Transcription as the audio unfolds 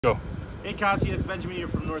Go. Hey Kassia, it's Benjamin here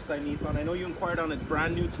from Northside Nissan. I know you inquired on a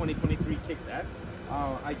brand new 2023 Kicks S.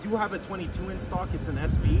 I do have a 22 in stock. It's an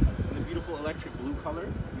SV in a beautiful electric blue color.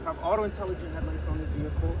 You have auto intelligent headlights on this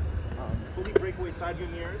vehicle, fully breakaway side view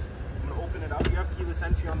mirrors. I'm going to open it up. You have keyless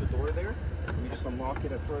entry on the door there. Let me just unlock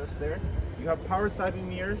it at first there. You have powered side view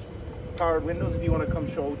mirrors, powered windows. If you want to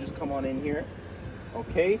come show, just come on in here.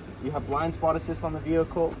 Okay, you have blind spot assist on the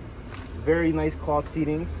vehicle. Very nice cloth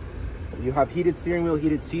seatings. You have heated steering wheel,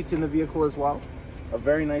 heated seats in the vehicle as well. A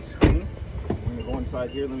very nice screen. I'm going to go inside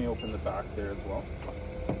here. Let me open the back there as well.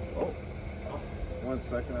 Oh, 1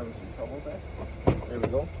 second, having some trouble there. There we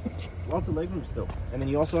go. Lots of legroom still. And then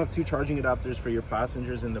you also have 2 charging adapters for your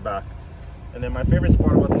passengers in the back. And then my favorite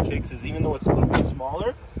part about the Kicks is even though it's a little bit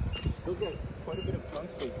smaller, you still get quite a bit of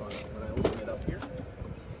trunk space on it. When I open it up here,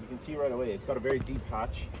 you can see right away, it's got a very deep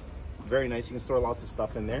hatch. Very nice. You can store lots of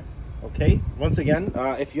stuff in there. Okay, once again,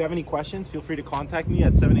 if you have any questions, feel free to contact me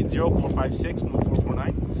at 780-456-1449.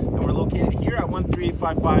 And we're located here at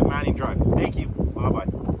 13855 Manning Drive. Thank you. Bye-bye.